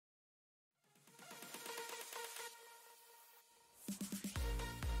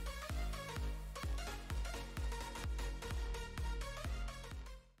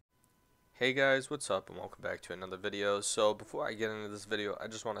Hey guys, what's up and welcome back to another video. So before I get into this video, I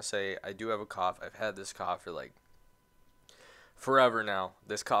just want to say I do have a cough. I've had this cough for like forever now.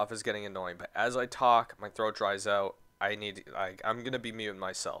 This cough is getting annoying, but as I talk, my throat dries out. I'm going to be muting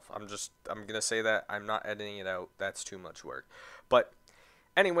myself. I'm going to say that I'm not editing it out. That's too much work. But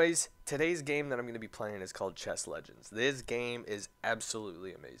anyways, today's game that I'm going to be playing is called Chess Legends. This game is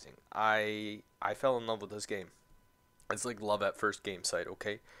absolutely amazing. I fell in love with this game. It's like love at first game sight,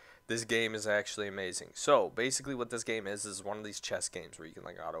 okay? This game is actually amazing. So basically what this game is one of these chess games where you can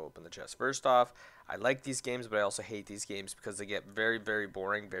like auto open the chess. First off, I like these games, but I also hate these games because they get very, very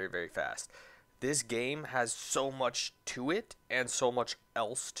boring very, very fast. This game has so much to it and so much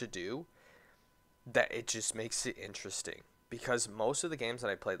else to do that it just makes it interesting. Because most of the games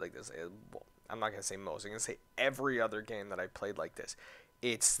that I played like this, well, I'm not going to say most, I'm going to say every other game that I played like this,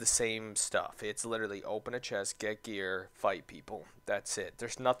 it's the same stuff. It's literally open a chest, get gear, fight people. That's it.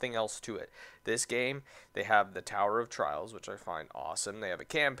 There's nothing else to it. This game, they have the Tower of Trials, which I find awesome. They have a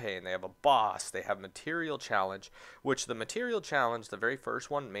campaign, they have a boss, they have material challenge, which the material challenge, the very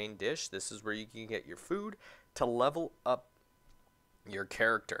first one, main dish, this is where you can get your food to level up your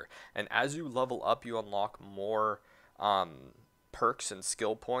character. And as you level up, you unlock more perks and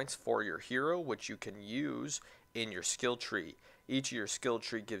skill points for your hero, which you can use in your skill tree. Each of your skill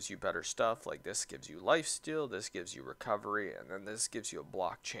tree gives you better stuff, like this gives you life steal, this gives you recovery, and then this gives you a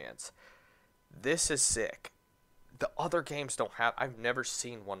block chance. This is sick. The other games don't have, I've never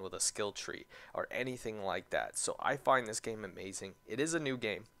seen one with a skill tree or anything like that. So I find this game amazing. It is a new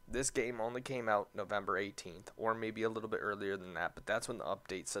game. This game only came out November 18th or maybe a little bit earlier than that, but that's when the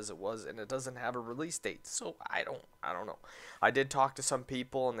update says it was, and it doesn't have a release date. So I don't know. I did talk to some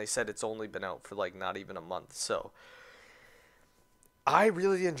people and they said it's only been out for like not even a month. So I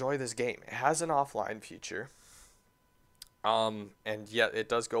really enjoy this game. It has an offline feature. And yet it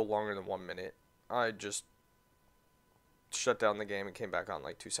does go longer than 1 minute. I just shut down the game and came back on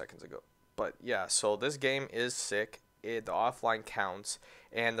like 2 seconds ago. But yeah, so this game is sick. The offline counts,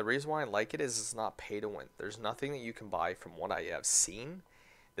 and the reason why I like it is it's not pay to win. There's nothing that you can buy from what I have seen.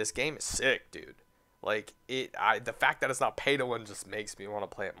 This game is sick, dude. Like the fact that it's not pay to win just makes me want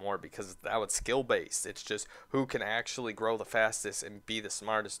to play it more because now it's skill based. It's just who can actually grow the fastest and be the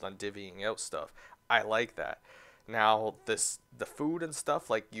smartest on divvying out stuff. I like that. Now the food and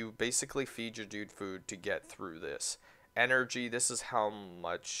stuff, like you basically feed your dude food to get through this. Energy, this is how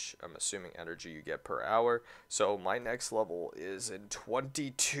much I'm assuming energy you get per hour. So my next level is in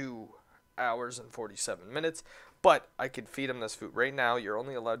 22 hours and 47 minutes, but I could feed him this food. Right now, you're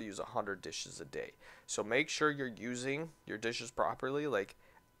only allowed to use 100 dishes a day. So make sure you're using your dishes properly. Like,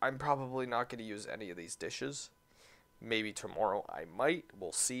 I'm probably not going to use any of these dishes. Maybe tomorrow I might,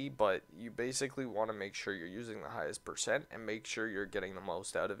 we'll see, but you basically want to make sure you're using the highest percent and make sure you're getting the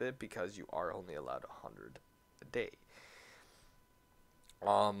most out of it because you are only allowed 100 a day.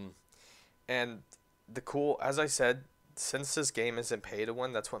 Um, and as I said, since this game isn't pay to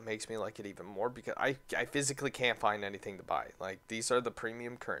win, that's what makes me like it even more because I physically can't find anything to buy. Like, these are the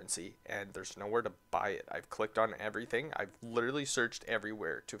premium currency and there's nowhere to buy it. I've clicked on everything. I've literally searched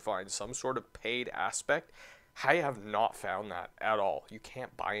everywhere to find some sort of paid aspect. I have not found that at all. You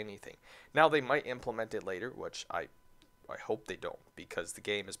can't buy anything. Now they might implement it later, which I hope they don't because the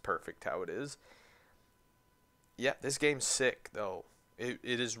game is perfect how it is. Yeah, this game's sick though. It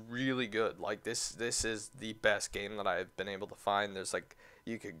is really good. Like this is the best game that I've been able to find. There's like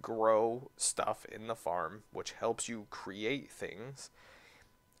you could grow stuff in the farm, which helps you create things,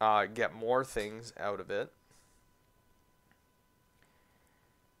 get more things out of it.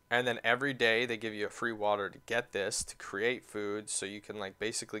 And then every day they give you a free water to get this to create food, so you can like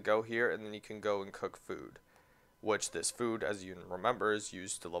basically go here and then you can go and cook food, which this food, as you remember, is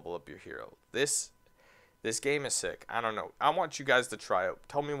used to level up your hero. This game is sick. I don't know. I want you guys to try it.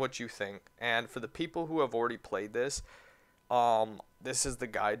 Tell me what you think. And for the people who have already played this is the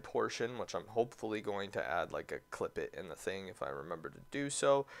guide portion, which I'm hopefully going to add like a clip it in the thing if I remember to do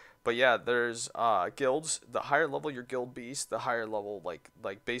so. But yeah, there's guilds. The higher level your guild beast, the higher level like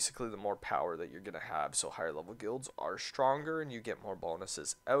basically the more power that you're gonna have. So higher level guilds are stronger and you get more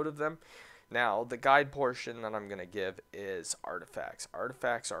bonuses out of them. Now, the guide portion that I'm gonna give is artifacts.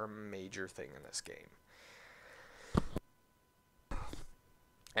 Artifacts are a major thing in this game.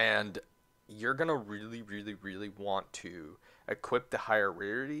 And you're gonna really, really, really want to equip the higher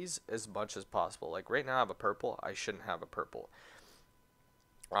rarities as much as possible. Like right now I have a purple, I shouldn't have a purple.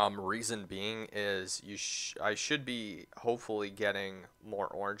 Reason being is I should be hopefully getting more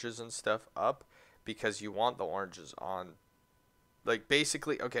oranges and stuff up because you want the oranges on, like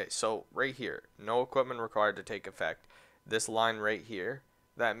basically, okay, so right here, no equipment required to take effect. This line right here,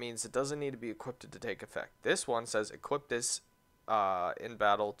 that means it doesn't need to be equipped to take effect. This one says equip this in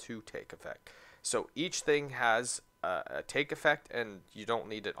battle to take effect. So each thing has a take effect, and you don't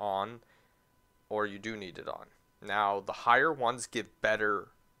need it on, or you do need it on. Now, the higher ones give better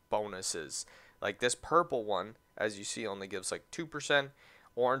bonuses. Like this purple one, as you see, only gives like 2%.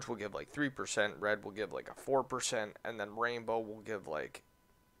 Orange will give like 3%. Red will give like a 4%. And then rainbow will give like,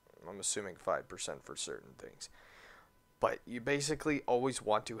 I'm assuming 5% for certain things. But you basically always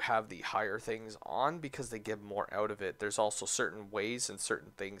want to have the higher things on because they give more out of it. There's also certain ways and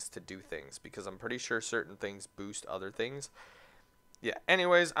certain things to do things, because I'm pretty sure certain things boost other things. Yeah,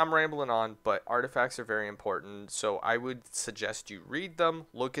 anyways, I'm rambling on, but artifacts are very important, so I would suggest you read them,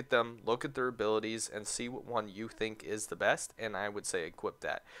 look at their abilities, and see what one you think is the best, and I would say equip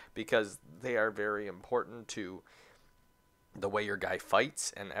that, because they are very important to the way your guy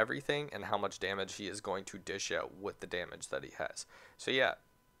fights and everything, and how much damage he is going to dish out with the damage that he has. So yeah,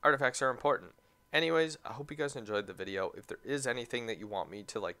 artifacts are important. Anyways, I hope you guys enjoyed the video. If there is anything that you want me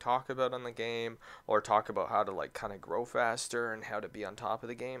to like talk about on the game, or talk about how to like kind of grow faster and how to be on top of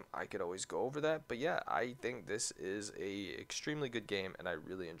the game, I could always go over that. But yeah, I think this is a extremely good game and I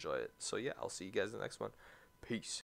really enjoy it. So yeah, I'll see you guys in the next one. Peace.